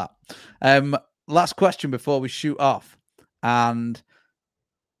 Love that. Last question before we shoot off. And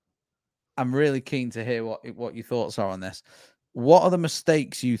I'm really keen to hear what your thoughts are on this. What are the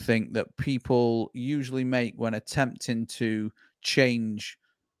mistakes you think that people usually make when attempting to change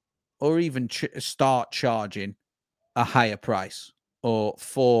or even start charging a higher price or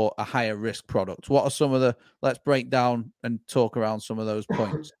for a higher risk product? What are some of let's break down and talk around some of those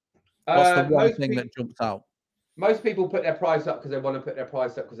points. What's the one thing that jumps out? Most people put their price up because they want to put their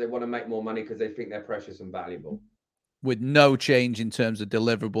price up because they want to make more money because they think they're precious and valuable. with no change in terms of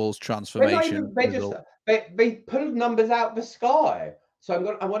deliverables, transformation. They pull numbers out the sky.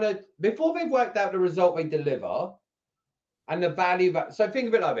 So I want to, before they've worked out the result they deliver and the value that, so think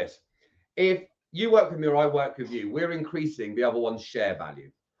of it like this. If you work with me or I work with you, we're increasing the other one's share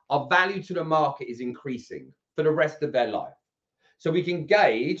value. Our value to the market is increasing for the rest of their life. So we can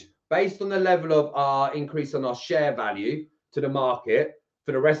gauge based on the level of our increase on our share value to the market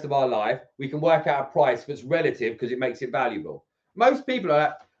for the rest of our life, we can work out a price that's relative because it makes it valuable. Most people are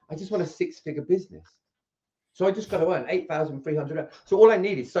like, I just want a 6-figure business. So I just got to earn 8,300. So all I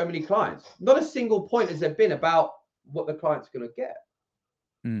need is so many clients. Not a single point has there been about what the client's going to get.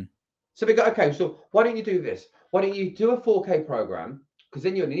 So we go, okay, so why don't you do this? Why don't you do a 4K program? Because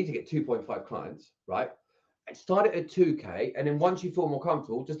then you only need to get 2.5 clients, right? And start it at 2K. And then once you feel more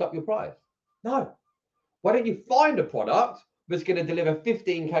comfortable, just up your price. No. Why don't you find a product that's going to deliver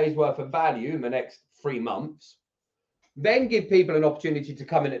 15K's worth of value in the next 3 months? Then give people an opportunity to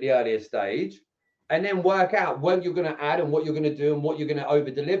come in at the earlier stage and then work out what you're going to add and what you're going to do and what you're going to over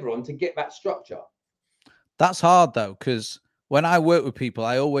deliver on to get that structure. That's hard though, because when I work with people,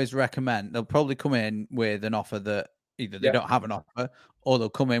 I always recommend they'll probably come in with an offer that either they don't have an offer or they'll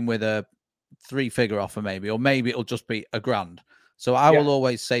come in with a 3-figure offer maybe, or maybe it'll just be $1,000. So I will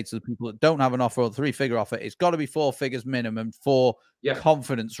always say to the people that don't have an offer or a 3-figure offer, it's got to be 4 figures minimum for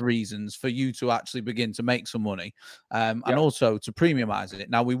confidence reasons for you to actually begin to make some money and also to premiumize it.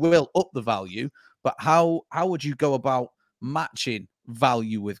 Now we will up the value, but how would you go about matching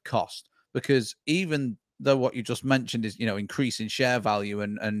value with cost? Because even though what you just mentioned is, increasing share value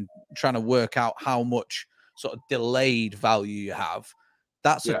and trying to work out how much sort of delayed value you have,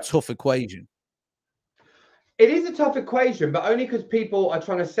 that's a tough equation. It is a tough equation, but only because people are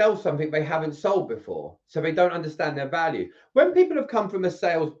trying to sell something they haven't sold before. So they don't understand their value. When people have come from a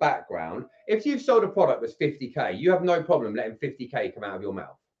sales background, if you've sold a product that's 50K, you have no problem letting 50K come out of your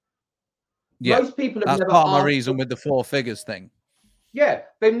mouth. Yeah, most people have never part of my reason with the 4 figures thing. Yeah,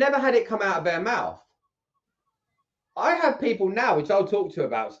 they've never had it come out of their mouth. I have people now, which I'll talk to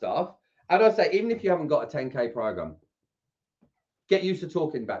about stuff, and I'll say, even if you haven't got a 10K program, get used to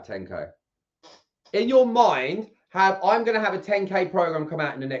talking about 10K. In your mind, I'm going to have a 10K program come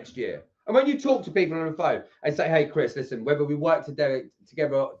out in the next year. And when you talk to people on the phone and say, hey, Chris, listen, whether we work together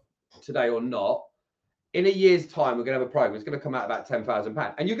today or not, in a year's time, we're going to have a program. It's going to come out about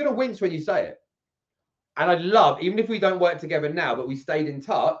 £10,000. And you're going to wince when you say it. And I'd love, even if we don't work together now, but we stayed in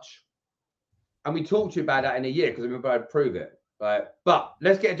touch and we talked to you about that in a year, because I remember I'd prove it. Right? But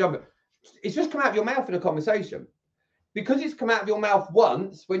let's get a jump. It's just come out of your mouth in a conversation. Because it's come out of your mouth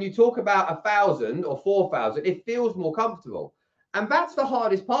once, when you talk about 1,000 or 4,000, it feels more comfortable. And that's the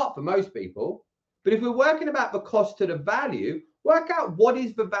hardest part for most people. But if we're working about the cost to the value, work out what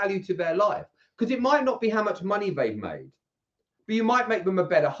is the value to their life. Because it might not be how much money they've made, but you might make them a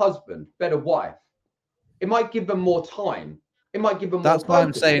better husband, better wife. It might give them more time. It might give them more focus. That's why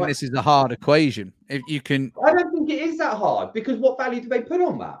I'm saying this is a hard equation. If you can, I don't think it is that hard, because what value do they put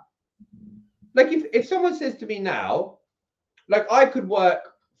on that? Like if someone says to me now, like I could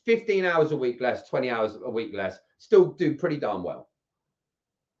work 15 hours a week less, 20 hours a week less, still do pretty darn well.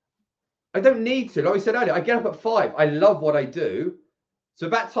 I don't need to. Like I said earlier, I get up at 5. I love what I do. So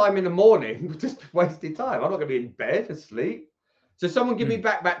that time in the morning, just wasted time. I'm not going to be in bed asleep. So someone give me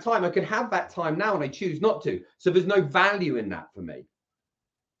back that time. I could have that time now and I choose not to. So there's no value in that for me.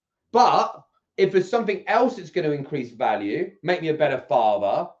 But if there's something else that's going to increase value, make me a better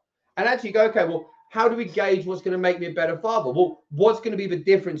father, and actually go, okay, well, how do we gauge what's going to make me a better father? Well, what's going to be the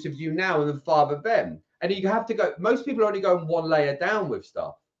difference of you now and the father then? And you have to go, most people are only going one layer down with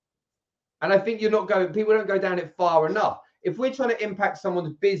stuff. And I think people don't go down it far enough. If we're trying to impact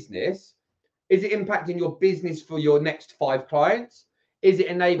someone's business, is it impacting your business for your next 5 clients? Is it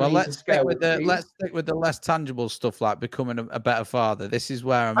enabling you to scale? Let's stick with the less tangible stuff, like becoming a better father. This is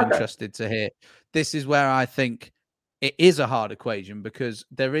where I'm interested to hear. This is where I think it is a hard equation, because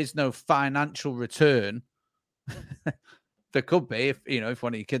there is no financial return. There could be if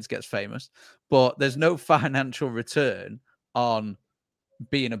one of your kids gets famous, but there's no financial return on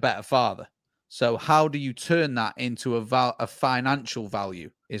being a better father. So how do you turn that into a financial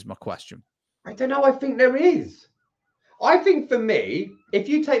value is my question. I don't know. I think there is. I think for me, if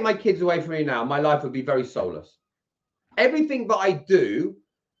you take my kids away from me now, my life would be very soulless. Everything that I do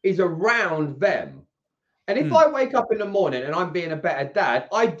is around them. And if I wake up in the morning and I'm being a better dad,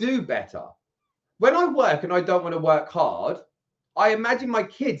 I do better. When I work and I don't want to work hard, I imagine my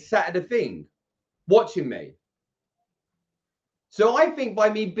kids sat at the thing watching me. So I think by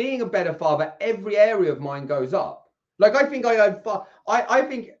me being a better father, every area of mine goes up. Like I think I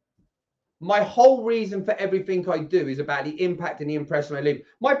think My whole reason for everything I do is about the impact and the impression I leave.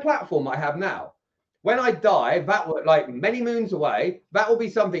 My platform I have now, when I die, that will, like many moons away, that will be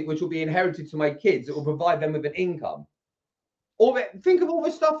something which will be inherited to my kids. It will provide them with an income. Or think of all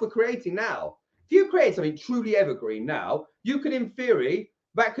the stuff we're creating now. If you create something truly evergreen now, you could, in theory,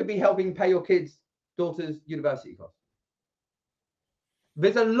 that could be helping pay your kids' daughters' university costs.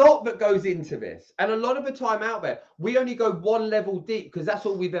 There's a lot that goes into this. And a lot of the time out there, we only go one level deep because that's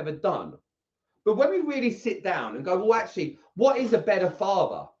all we've ever done. But when we really sit down and go, well, actually, what is a better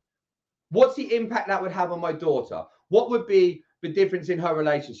father? What's the impact that would have on my daughter? What would be the difference in her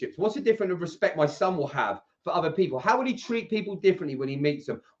relationships? What's the difference of respect my son will have for other people? How would he treat people differently when he meets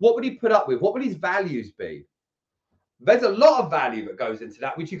them? What would he put up with? What would his values be? There's a lot of value that goes into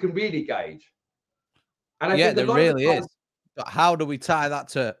that, which you can really gauge. And I think there really is. But how do we tie that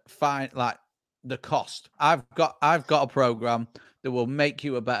to find like the cost? I've got a program that will make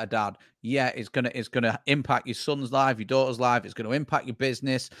you a better dad. Yeah, it's gonna impact your son's life, your daughter's life. It's going to impact your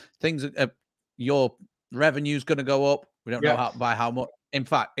business. Things, your revenue's going to go up. We don't know by how much. In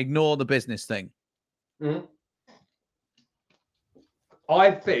fact, ignore the business thing. Mm-hmm. I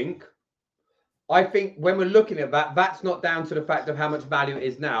think when we're looking at that, that's not down to the fact of how much value it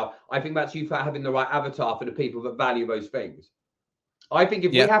is now. I think that's you for having the right avatar for the people that value those things. I think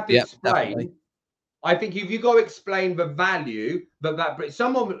if we have to explain, definitely. I think if you go explain the value that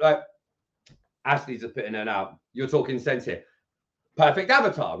someone like Ashley's just putting it out, you're talking sense here. Perfect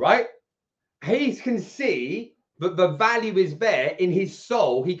avatar, right? He can see that the value is there in his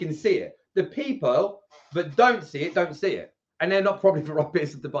soul. He can see it. The people that don't see it. And they're not probably the right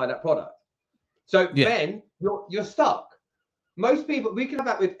person to buy that product. So then you're stuck. Most people, we can have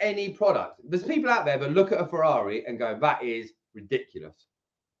that with any product. There's people out there that look at a Ferrari and go, that is ridiculous.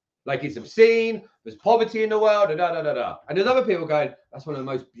 Like it's obscene, there's poverty in the world, and there's other people going, that's one of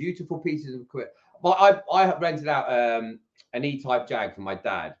the most beautiful pieces of equipment. But I rented out an E-Type Jag for my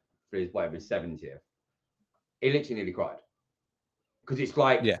dad for his 70th. He literally nearly cried. Because it's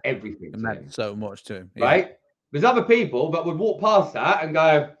like everything. It meant so much to him. Right? There's other people that would walk past that and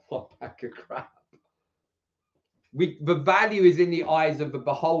go, what a pack of crap. The value is in the eyes of the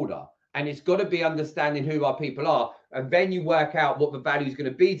beholder. And it's got to be understanding who our people are. And then you work out what the value is going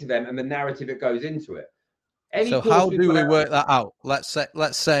to be to them and the narrative that goes into it. So how do we work that out?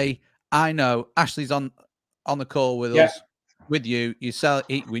 Let's say I know Ashley's on the call with us, with you. You sell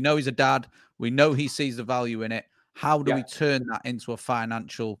it. We know he's a dad. We know he sees the value in it. How do we turn that into a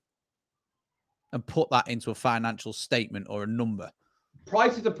financial and put that into a financial statement or a number?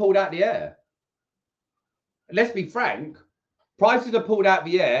 Prices are pulled out of the air. Let's be frank. Prices are pulled out of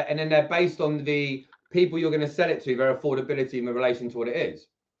the air, and then they're based on the people you're going to sell it to, their affordability in relation to what it is.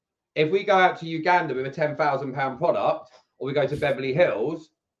 If we go out to Uganda with a £10,000 product, or we go to Beverly Hills,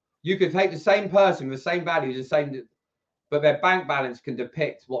 you could take the same person with the same values, but their bank balance can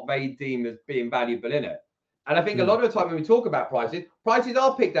depict what they deem as being valuable in it. And I think a lot of the time when we talk about prices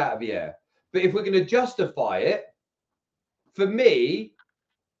are picked out of the air. But if we're going to justify it, for me,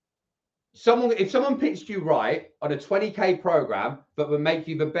 if someone pitched you right on a 20K program that would make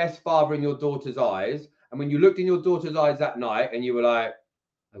you the best father in your daughter's eyes, and when you looked in your daughter's eyes that night and you were like,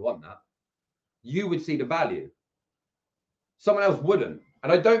 I want that, you would see the value. Someone else wouldn't.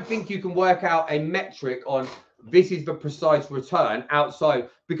 And I don't think you can work out a metric on this is the precise return outside,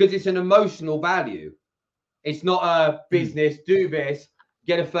 because it's an emotional value. It's not a business, do this,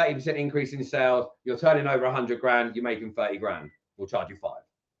 get a 30% increase in sales, you're turning over 100 grand, you're making 30 grand, we'll charge you 5.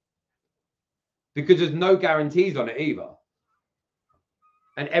 Because there's no guarantees on it either.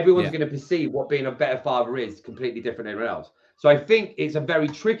 And everyone's going to perceive what being a better father is completely different than everyone else. So I think it's a very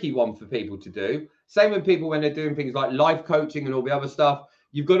tricky one for people to do. Same with people when they're doing things like life coaching and all the other stuff.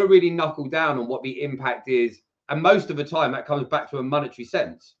 You've got to really knuckle down on what the impact is. And most of the time that comes back to a monetary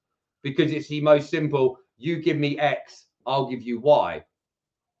sense, because it's the most simple, you give me X, I'll give you Y.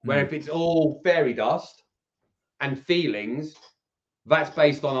 Where if it's all fairy dust and feelings, that's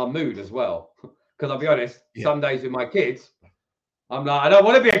based on our mood as well. Because I'll be honest, some days with my kids, I'm like, I don't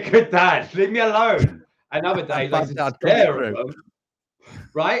want to be a good dad. Leave me alone. And other days, I stare at them.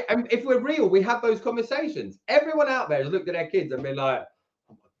 Right? And if we're real, we have those conversations. Everyone out there has looked at their kids and been like,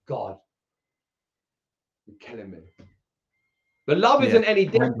 oh my God, you're killing me. But love isn't any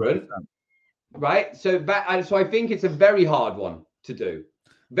different. 100%. Right? So I think it's a very hard one to do.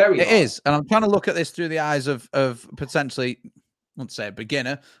 Very hard. It is. And I'm trying to look at this through the eyes of potentially, I wouldn't say a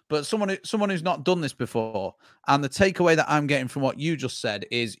beginner, but someone who's not done this before. And the takeaway that I'm getting from what you just said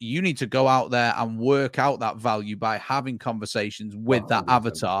is you need to go out there and work out that value by having conversations with that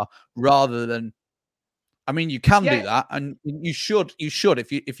avatar rather than I mean, you can do that, and you should.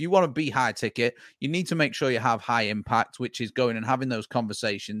 If you want to be high ticket, you need to make sure you have high impact, which is going and having those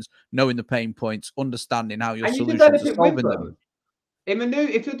conversations, knowing the pain points, understanding how your solutions are solving them.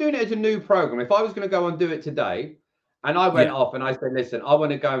 If you're doing it as a new program, if I was going to go and do it today, and I went off and I said, listen, I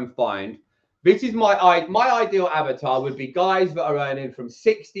want to go and find, this is my ideal avatar would be guys that are earning from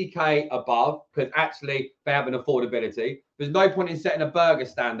 60K above, because actually they have an affordability. There's no point in setting a burger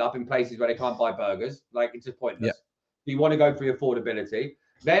stand up in places where they can't buy burgers. Like, it's just pointless. You want to go for your affordability.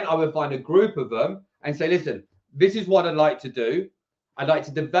 Then I would find a group of them and say, listen, this is what I'd like to do. I'd like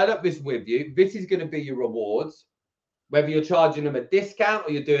to develop this with you. This is going to be your rewards. Whether you're charging them a discount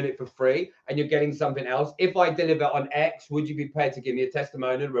or you're doing it for free and you're getting something else. If I deliver on X, would you be prepared to give me a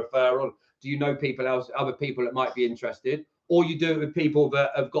testimonial, referral? Do you know other people that might be interested? Or you do it with people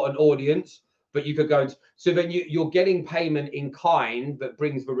that have got an audience, but you could go. So then you're getting payment in kind that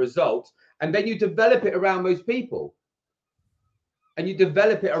brings the result. And then you develop it around those people. And you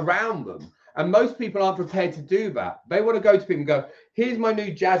develop it around them. And most people aren't prepared to do that. They want to go to people and go, here's my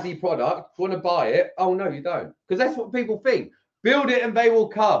new jazzy product. Want to buy it? Oh, no, you don't. Because that's what people think. Build it and they will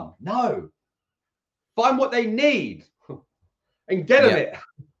come. No. Find what they need and get them it.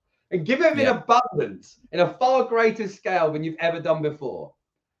 And give them in abundance, in a far greater scale than you've ever done before.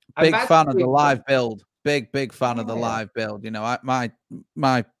 Big fan of the live build. Big fan of the live build. You know,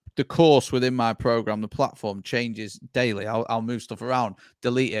 the course within my program, the platform changes daily. I'll move stuff around,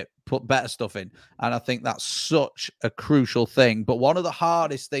 delete it, put better stuff in. And I think that's such a crucial thing. But one of the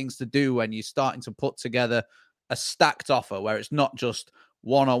hardest things to do when you're starting to put together a stacked offer where it's not just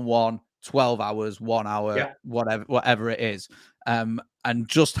one-on-one, 12 hours, 1 hour, whatever it is. And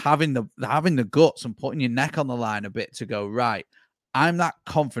just having the guts and putting your neck on the line a bit to go, right, I'm that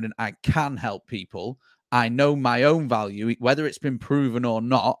confident I can help people. I know my own value, whether it's been proven or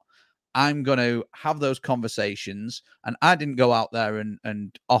not. I'm going to have those conversations. And I didn't go out there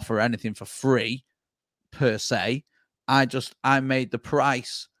and offer anything for free per se. I made the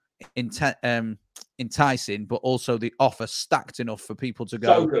price enticing, but also the offer stacked enough for people to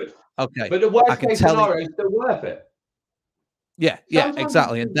go, so good. Okay. But the worst case scenario is still worth it. Yeah,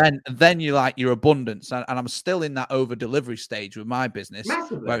 exactly. And then you like your abundance, and I'm still in that over delivery stage with my business.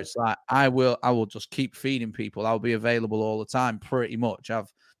 Massively. Where it's like I will just keep feeding people. I'll be available all the time, pretty much.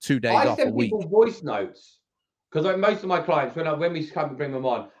 I've 2 days off a week. I send people voice notes because like most of my clients, when we come and bring them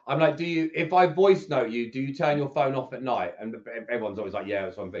on, I'm like, if I voice note you, do you turn your phone off at night? And everyone's always like, yeah,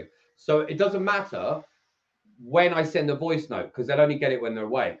 it's one thing. So it doesn't matter when I send a voice note because they'll only get it when they're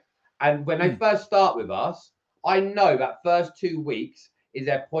awake. And when they first start with us, I know that first 2 weeks is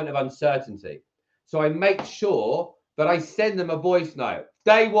their point of uncertainty. So I make sure that I send them a voice note.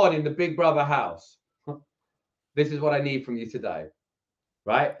 Day one in the Big Brother house. This is what I need from you today.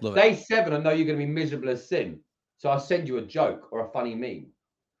 Right? Day 7, I know you're going to be miserable as sin. So I'll send you a joke or a funny meme.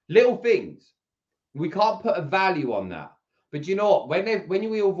 Little things. We can't put a value on that. But you know what? When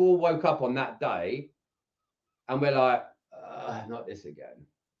we all woke up on that day and we're like, not this again.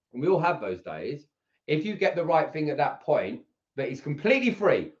 And we all have those days. If you get the right thing at that point, that is completely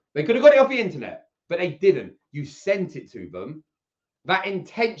free. They could have got it off the internet, but they didn't. You sent it to them. That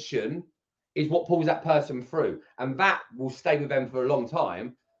intention is what pulls that person through. And that will stay with them for a long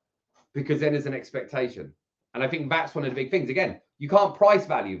time because then there's an expectation. And I think that's one of the big things. Again, you can't price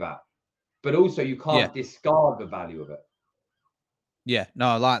value that, but also you can't discard the value of it. Yeah, no,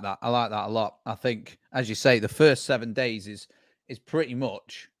 I like that. I like that a lot. I think, as you say, the first 7 days is pretty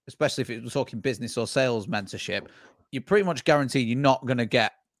much, especially if it was talking business or sales mentorship, you're pretty much guaranteed you're not going to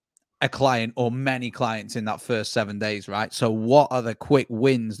get a client or many clients in that first 7 days, right? So what are the quick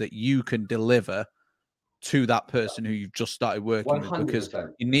wins that you can deliver to that person who you've just started working 100%. with? Because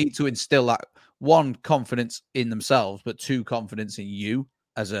you need to instill that, 1, confidence in themselves, but 2, confidence in you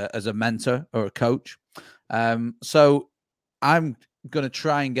as a mentor or a coach. So I'm going to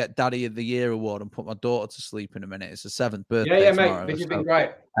try and get Daddy of the Year award and put my daughter to sleep in a minute. It's her 7th birthday. Yeah, mate. This has been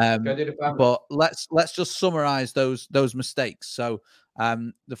great. But let's just summarize those mistakes. So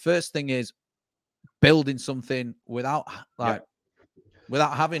the first thing is building something without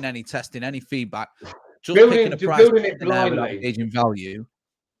having any testing, any feedback, just picking a price without gauging value.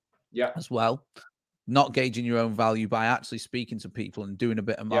 Yeah, as well. Not gauging your own value by actually speaking to people and doing a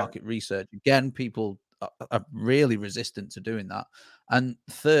bit of market research. Again, people are really resistant to doing that. And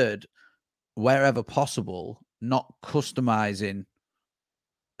third, wherever possible, not customizing,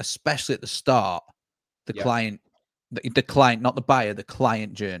 especially at the start, the client, not the buyer, the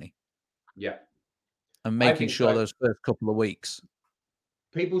client journey. Yeah. And making sure those first couple of weeks.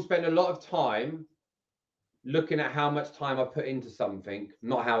 People spend a lot of time looking at how much time I put into something,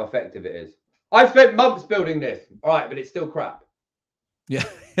 not how effective it is. I spent months building this. All right, but it's still crap. Yeah,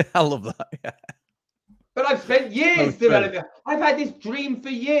 I love that. Yeah. But I've spent years developing. I've had this dream for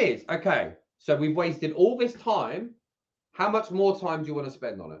years. Okay, so we've wasted all this time. How much more time do you want to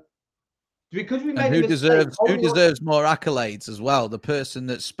spend on it? Because we made who deserves more accolades as well? The person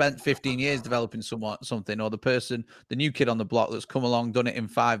that spent 15 years developing something, or the new kid on the block that's come along, done it in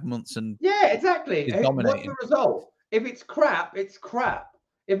 5 months, and yeah, exactly. dominating. What's the result? If it's crap, it's crap.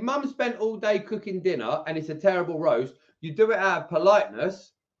 If mum spent all day cooking dinner and it's a terrible roast, you do it out of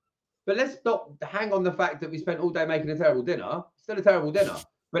politeness. But let's not hang on the fact that we spent all day making a terrible dinner. Still a terrible dinner.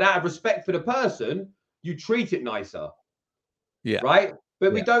 But out of respect for the person, you treat it nicer. Yeah. Right?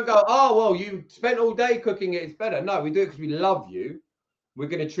 But we don't go, oh, well, you spent all day cooking it. It's better. No, we do it because we love you. We're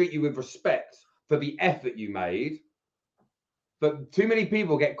going to treat you with respect for the effort you made. But too many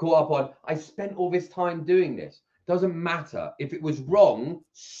people get caught up on, I spent all this time doing this. Doesn't matter. If it was wrong,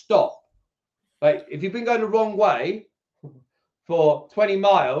 stop. Like, if you've been going the wrong way for 20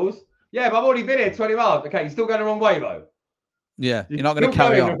 miles, yeah, but I've already been here 20 miles. Okay, you're still going the wrong way, though. Yeah, you're not going to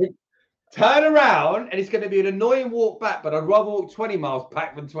carry on. Turn around, and it's going to be an annoying walk back, but I'd rather walk 20 miles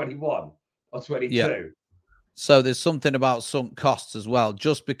back than 21 or 22. Yeah. So there's something about sunk costs as well.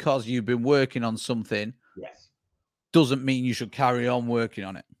 Just because you've been working on something doesn't mean you should carry on working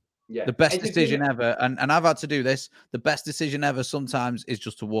on it. Yeah. The best decision ever, and I've had to do this, the best decision ever sometimes is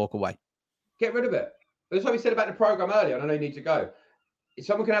just to walk away. Get rid of it. That's what we said about the program earlier, and I know you need to go.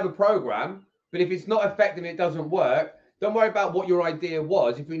 Someone can have a program, but if it's not effective and it doesn't work, don't worry about what your idea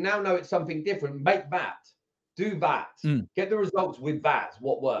was. If we now know it's something different, make that. Do that. Get the results with that,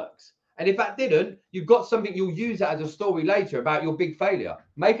 what works. And if that didn't, you've got something you'll use that as a story later about your big failure.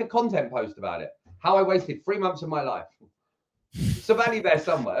 Make a content post about it. How I wasted 3 months of my life. It's a value there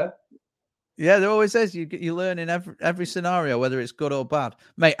somewhere. Yeah, there always is. You learn in every scenario, whether it's good or bad.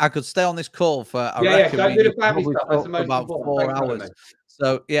 Mate, I could stay on this call for about 4 hours.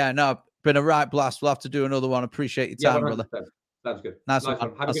 So, yeah, no, been a right blast. We'll have to do another one. Appreciate your time, brother. Sounds good. Nice one.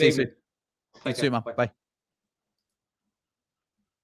 Have a good evening. You too, man. Bye.